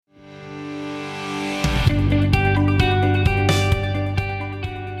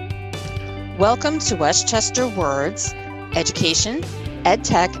Welcome to Westchester Words, Education,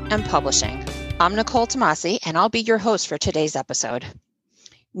 EdTech, and Publishing. I'm Nicole Tomasi, and I'll be your host for today's episode.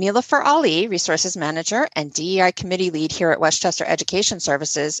 Nilofer Ali, Resources Manager and DEI Committee Lead here at Westchester Education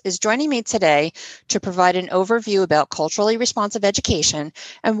Services, is joining me today to provide an overview about culturally responsive education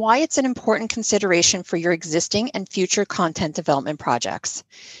and why it's an important consideration for your existing and future content development projects.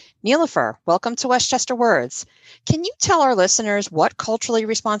 Nilofer, welcome to Westchester Words. Can you tell our listeners what culturally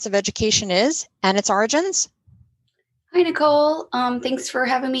responsive education is and its origins? Hi, Nicole. Thanks for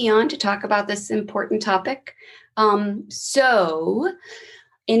having me on to talk about this important topic. So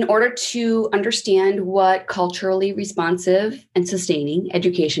in order to understand what culturally responsive and sustaining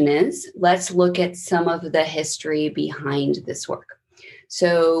education is, let's look at some of the history behind this work.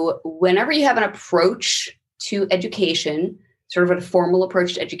 So whenever you have an approach to education, sort of a formal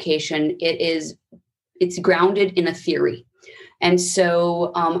approach to education, it's grounded in a theory. And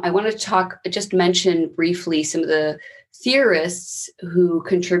so I want to just mention briefly some of the theorists who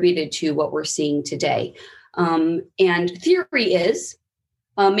contributed to what we're seeing today. And theory is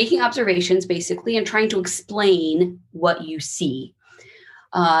making observations, basically, and trying to explain what you see.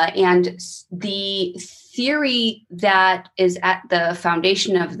 And the theory that is at the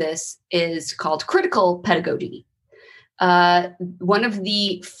foundation of this is called critical pedagogy. One of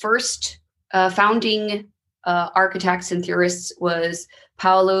the first founding architects and theorists was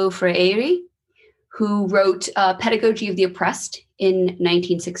Paulo Freire, who wrote Pedagogy of the Oppressed in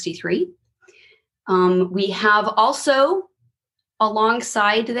 1963. We have also,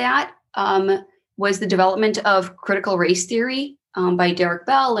 alongside that, was the development of critical race theory by Derek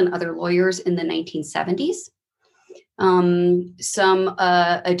Bell and other lawyers in the 1970s. Some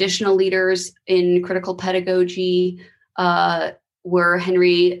additional leaders in critical pedagogy were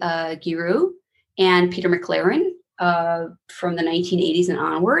Henry Giroux and Peter McLaren from the 1980s and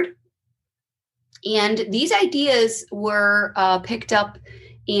onward. And these ideas were picked up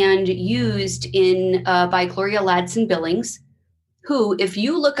and used by Gloria Ladson-Billings, who, if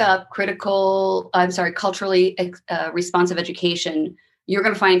you look up culturally responsive education, you're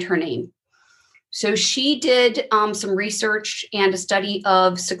going to find her name. So she did some research and a study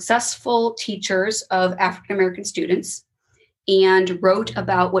of successful teachers of African-American students and wrote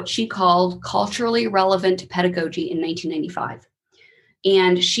about what she called culturally relevant pedagogy in 1995.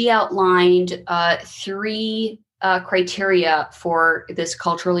 And she outlined three criteria for this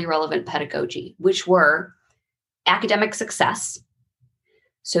culturally relevant pedagogy, which were academic success,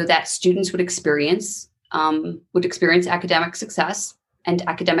 so that students would experience academic success and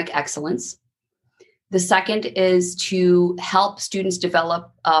academic excellence. The second is to help students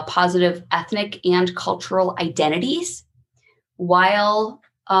develop positive ethnic and cultural identities while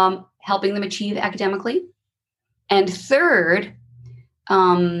helping them achieve academically. And third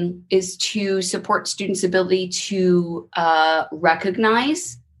is to support students' ability to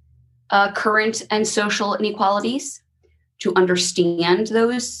recognize current and social inequalities, to understand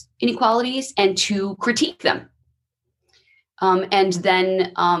those inequalities, and to critique them.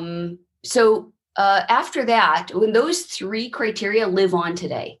 After that, when those three criteria live on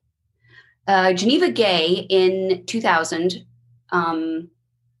today, Geneva Gay in 2000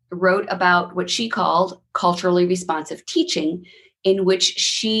 wrote about what she called culturally responsive teaching, in which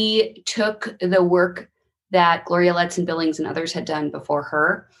she took the work that Gloria Ladson-Billings and others had done before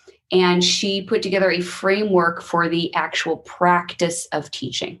her, and she put together a framework for the actual practice of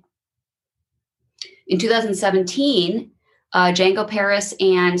teaching. In 2017, Django Paris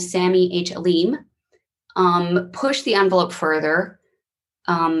and Sami H. Alim pushed the envelope further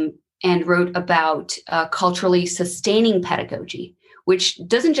and wrote about culturally sustaining pedagogy, which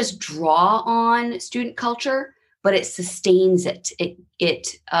doesn't just draw on student culture, but it sustains it.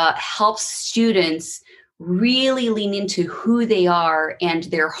 It helps students really lean into who they are and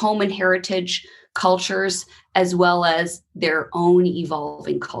their home and heritage cultures, as well as their own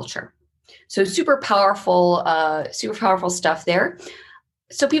evolving culture. So super powerful stuff there.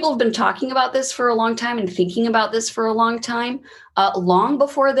 So people have been talking about this for a long time and thinking about this for a long time. Long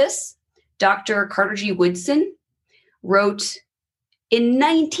before this, Dr. Carter G. Woodson wrote in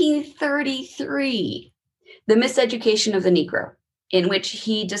 1933, The Miseducation of the Negro, in which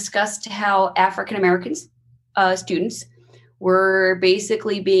he discussed how African-American students were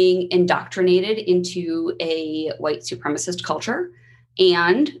basically being indoctrinated into a white supremacist culture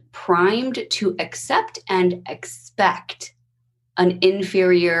and primed to accept and expect an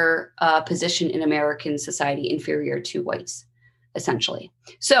inferior position in American society, inferior to whites, essentially.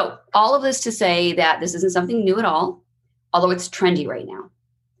 So all of this to say that this isn't something new at all, although it's trendy right now.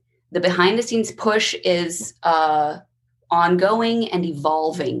 The behind the scenes push is ongoing and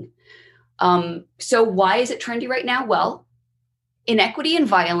evolving. So why is it trendy right now? Well, inequity and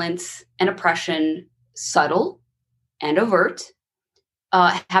violence and oppression, subtle and overt,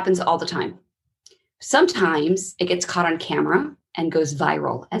 happens all the time. Sometimes it gets caught on camera and goes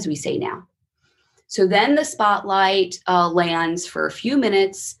viral, as we say now. So then the spotlight lands for a few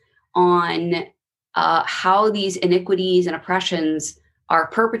minutes on how these iniquities and oppressions are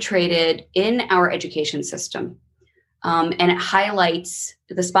perpetrated in our education system. And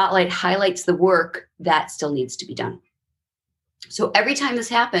the spotlight highlights the work that still needs to be done. So every time this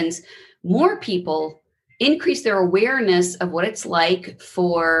happens, more people increase their awareness of what it's like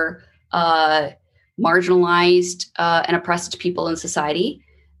for marginalized and oppressed people in society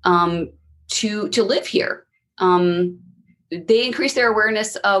to live here. They increase their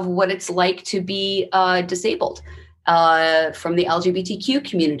awareness of what it's like to be disabled from the LGBTQ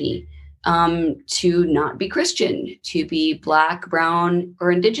community, to not be Christian, to be Black, Brown,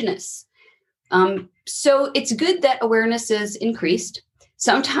 or Indigenous. So it's good that awareness is increased.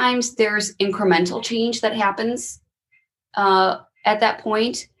 Sometimes there's incremental change that happens at that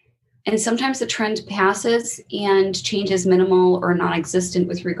point. And sometimes the trend passes and change is minimal or non-existent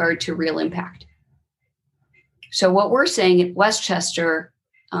with regard to real impact. So what we're saying at Westchester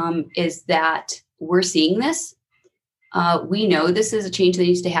is that we're seeing this. We know this is a change that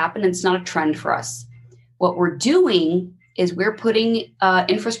needs to happen. It's not a trend for us. What we're doing is we're putting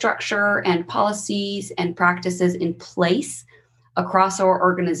infrastructure and policies and practices in place across our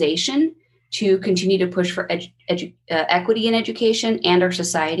organization to continue to push for equity in education and our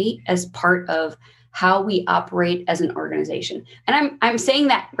society as part of how we operate as an organization. And I'm saying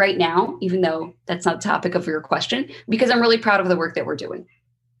that right now, even though that's not the topic of your question, because I'm really proud of the work that we're doing.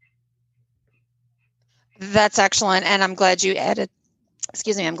 That's excellent. And I'm glad you added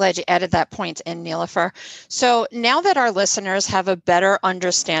that point in, Nilofer. So now that our listeners have a better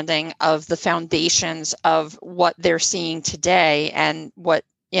understanding of the foundations of what they're seeing today and what,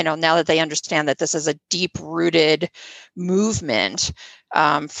 now that they understand that this is a deep-rooted movement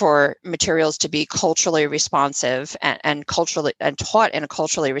for materials to be culturally responsive and taught in a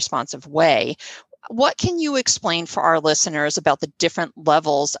culturally responsive way, what can you explain for our listeners about the different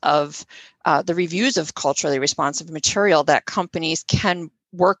levels of the reviews of culturally responsive material that companies can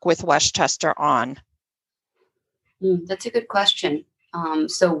work with Westchester on? That's a good question.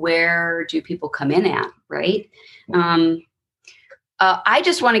 So where do people come in at, right? I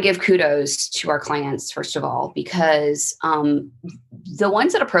just want to give kudos to our clients, first of all, because the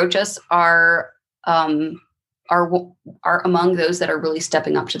ones that approach us are among those that are really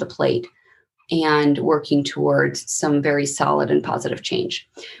stepping up to the plate and working towards some very solid and positive change.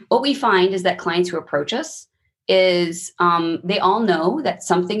 What we find is that clients who approach us is they all know that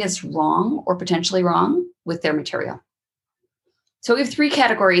something is wrong or potentially wrong with their material. So we have three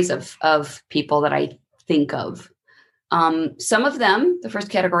categories of people that I think of. Some of them, the first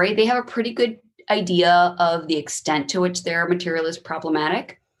category, they have a pretty good idea of the extent to which their material is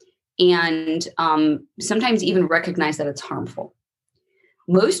problematic and sometimes even recognize that it's harmful.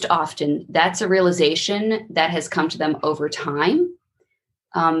 Most often, that's a realization that has come to them over time,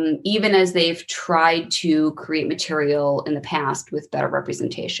 even as they've tried to create material in the past with better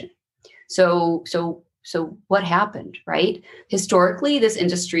representation. So what happened, right? Historically, this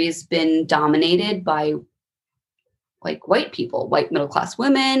industry has been dominated by white people, white middle-class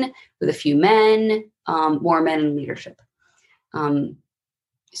women with a few men, more men in leadership.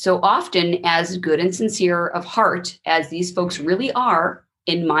 So often, as good and sincere of heart as these folks really are,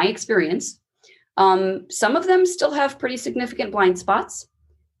 in my experience, some of them still have pretty significant blind spots,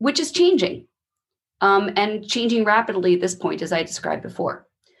 which is changing and changing rapidly at this point, as I described before.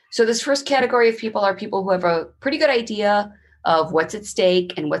 So this first category of people are people who have a pretty good idea of what's at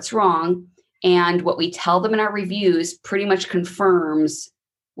stake and what's wrong. And what we tell them in our reviews pretty much confirms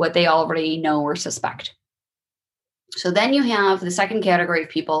what they already know or suspect. So then you have the second category of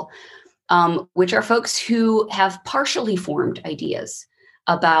people, which are folks who have partially formed ideas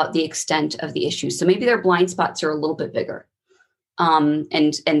about the extent of the issue. So maybe their blind spots are a little bit bigger,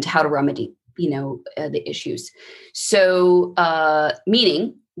 and how to remedy, the issues. So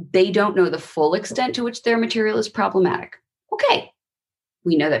meaning they don't know the full extent to which their material is problematic. Okay.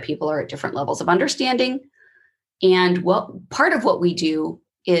 We know that people are at different levels of understanding. And part of what we do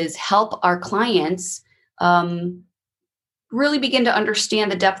is help our clients really begin to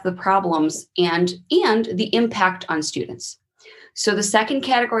understand the depth of the problems and the impact on students. So the second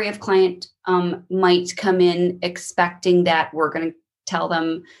category of client might come in expecting that we're going to tell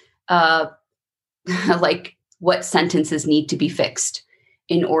them what sentences need to be fixed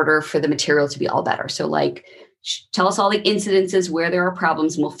in order for the material to be all better. So Tell us all the incidences where there are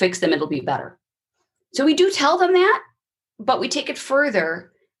problems and we'll fix them. It'll be better. So we do tell them that, but we take it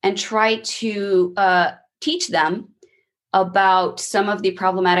further and try to teach them about some of the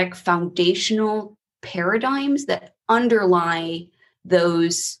problematic foundational paradigms that underlie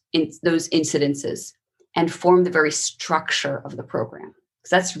those incidences and form the very structure of the program. Because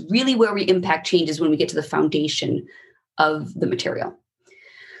that's really where we impact changes, when we get to the foundation of the material.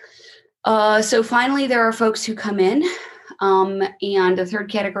 So finally, there are folks who come in, and the third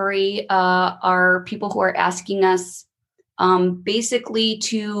category are people who are asking us basically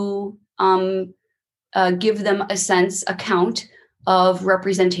to give them a count of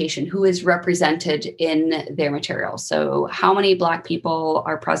representation, who is represented in their material. So how many Black people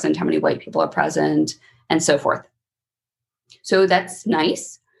are present, how many white people are present, and so forth. So that's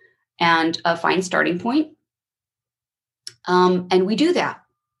nice and a fine starting point. And we do that,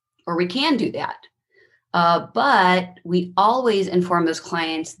 or we can do that. But we always inform those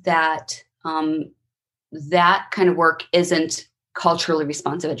clients that that kind of work isn't culturally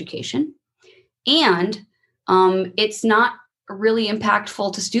responsive education. And it's not really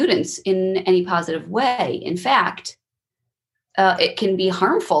impactful to students in any positive way. In fact, it can be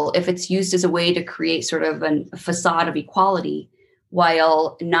harmful if it's used as a way to create sort of a facade of equality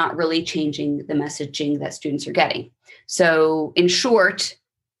while not really changing the messaging that students are getting. So in short,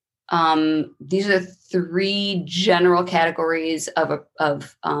 these are the three general categories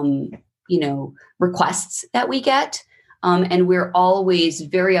of requests that we get. And we're always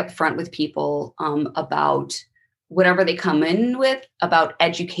very upfront with people about whatever they come in with, about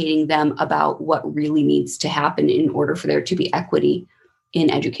educating them about what really needs to happen in order for there to be equity in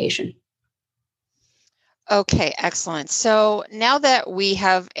education. Okay, excellent. So now that we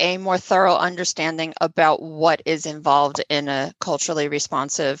have a more thorough understanding about what is involved in a culturally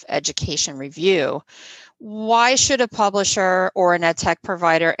responsive education review, why should a publisher or an edtech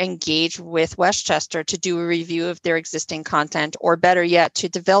provider engage with Westchester to do a review of their existing content, or better yet, to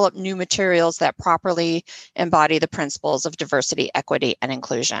develop new materials that properly embody the principles of diversity, equity, and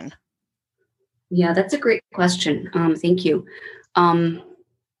inclusion? Yeah, that's a great question. Thank you.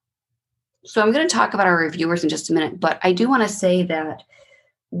 So I'm going to talk about our reviewers in just a minute, but I do want to say that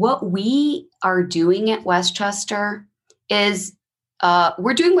what we are doing at Westchester is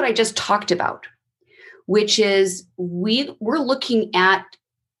we're doing what I just talked about, which is we're looking at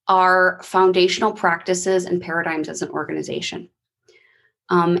our foundational practices and paradigms as an organization.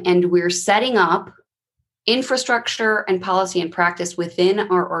 And we're setting up infrastructure and policy and practice within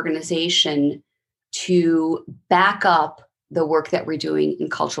our organization to back up the work that we're doing in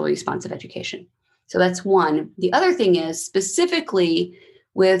culturally responsive education. So that's one. The other thing is, specifically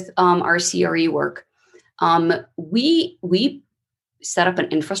with our CRE work, we set up an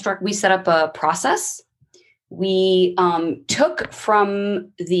infrastructure, we set up a process. We took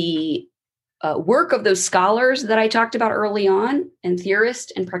from the work of those scholars that I talked about early on, and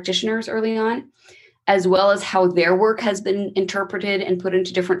theorists and practitioners early on, as well as how their work has been interpreted and put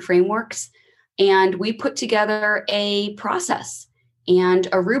into different frameworks. And we put together a process and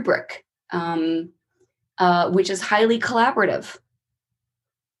a rubric, which is highly collaborative.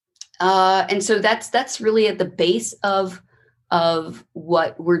 And so that's really at the base of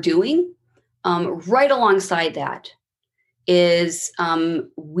what we're doing. Right alongside that is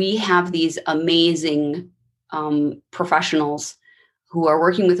we have these amazing professionals who are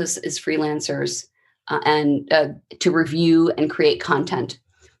working with us as freelancers and to review and create content.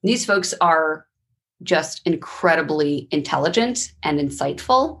 These folks are just incredibly intelligent and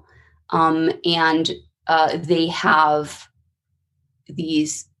insightful, and they have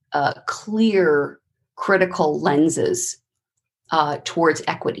these clear, critical lenses towards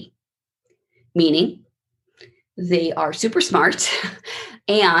equity, meaning they are super smart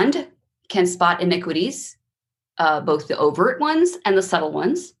and can spot iniquities, both the overt ones and the subtle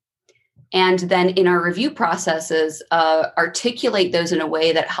ones. And then in our review processes, articulate those in a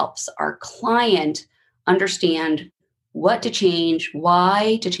way that helps our client understand what to change,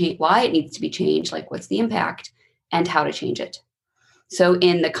 why it needs to be changed, like what's the impact, and how to change it. So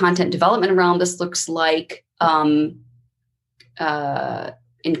in the content development realm, this looks like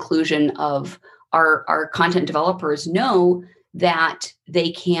inclusion of our content developers know that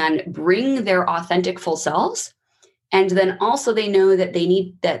they can bring their authentic full selves. And then also they know that they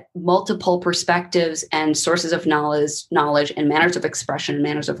need that multiple perspectives and sources of knowledge and manners of expression and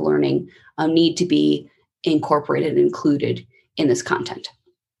manners of learning need to be incorporated and included in this content.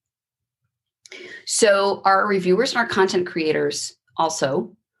 So our reviewers and our content creators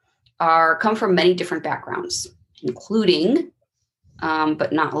also come from many different backgrounds, including,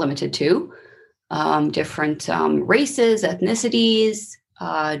 but not limited to, different races, ethnicities,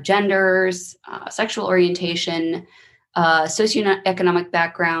 genders, sexual orientation, socioeconomic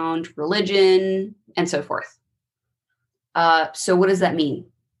background, religion, and so forth. So what does that mean?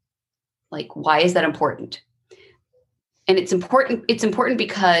 Like, why is that important? And it's important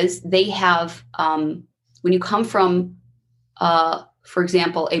because they have, when you come from, for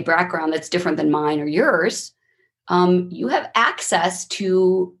example, a background that's different than mine or yours, you have access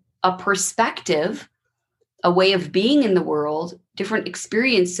to a perspective, a way of being in the world, different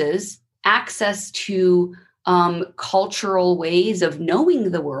experiences, access to cultural ways of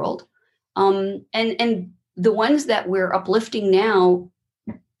knowing the world. And the ones that we're uplifting now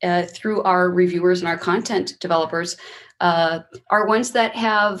through our reviewers and our content developers are ones that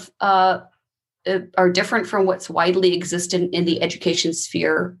have are different from what's widely existent in the education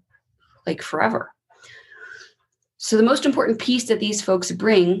sphere, like forever. So the most important piece that these folks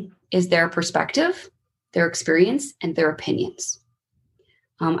bring is their perspective, their experience, and their opinions.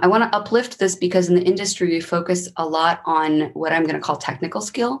 I want to uplift this because in the industry, we focus a lot on what I'm going to call technical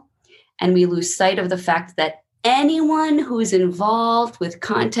skill, and we lose sight of the fact that anyone who's involved with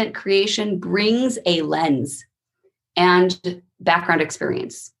content creation brings a lens and background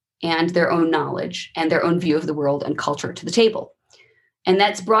experience and their own knowledge and their own view of the world and culture to the table. And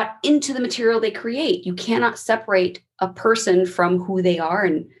that's brought into the material they create. You cannot separate a person from who they are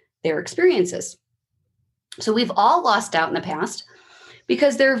and their experiences. So we've all lost out in the past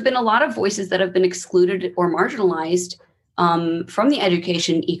because there have been a lot of voices that have been excluded or marginalized from the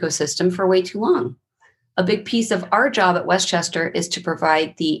education ecosystem for way too long. A big piece of our job at West Chester is to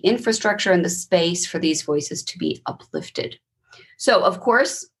provide the infrastructure and the space for these voices to be uplifted. So, of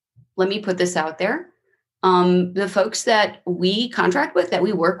course, let me put this out there. The folks that we contract with, that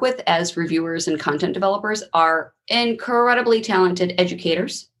we work with as reviewers and content developers are incredibly talented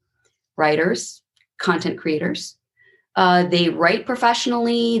educators, writers, content creators. They write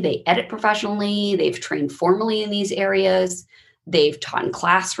professionally, they edit professionally, they've trained formally in these areas. They've taught in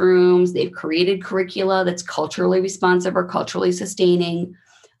classrooms, they've created curricula that's culturally responsive or culturally sustaining.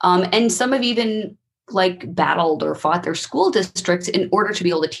 And some have even battled or fought their school districts in order to be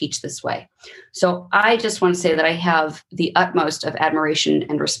able to teach this way. So I just want to say that I have the utmost of admiration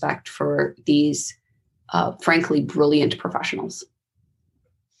and respect for these, frankly, brilliant professionals.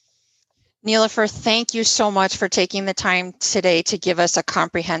 Nilofer, thank you so much for taking the time today to give us a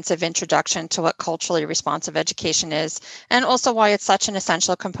comprehensive introduction to what culturally responsive education is, and also why it's such an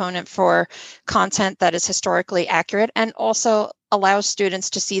essential component for content that is historically accurate and also allows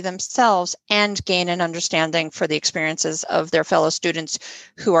students to see themselves and gain an understanding for the experiences of their fellow students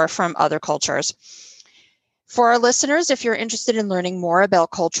who are from other cultures. For our listeners, if you're interested in learning more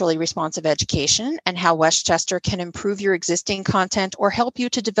about culturally responsive education and how West Chester can improve your existing content or help you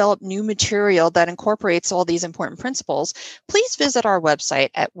to develop new material that incorporates all these important principles, please visit our website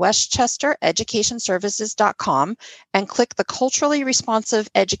at westchestereducationservices.com and click the Culturally Responsive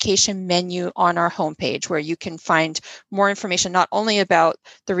Education menu on our homepage, where you can find more information not only about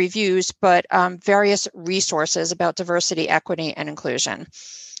the reviews, but various resources about diversity, equity, and inclusion.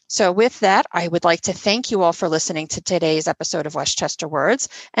 So with that, I would like to thank you all for listening to today's episode of West Chester Words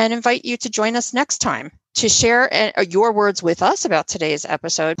and invite you to join us next time. To share your words with us about today's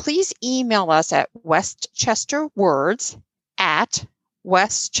episode, please email us at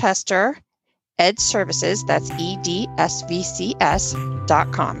westchesterwords@westchesteredservices, that's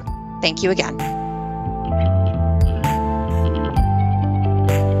EDSVCS.com. Thank you again.